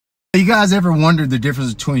You guys ever wondered the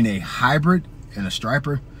difference between a hybrid and a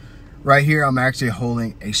striper? Right here, I'm actually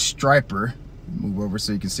holding a striper. Move over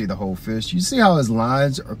so you can see the whole fish. You see how his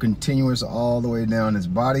lines are continuous all the way down his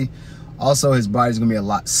body. Also, his body's gonna be a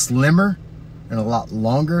lot slimmer and a lot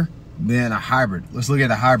longer than a hybrid. Let's look at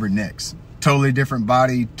the hybrid next. Totally different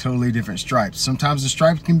body, totally different stripes. Sometimes the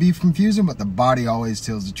stripes can be confusing, but the body always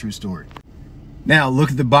tells the true story. Now,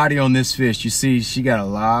 look at the body on this fish. You see, she got a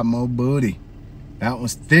lot more booty. That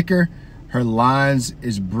one's thicker, her lines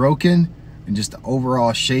is broken, and just the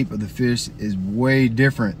overall shape of the fish is way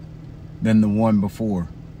different than the one before.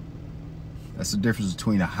 That's the difference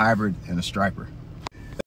between a hybrid and a striper.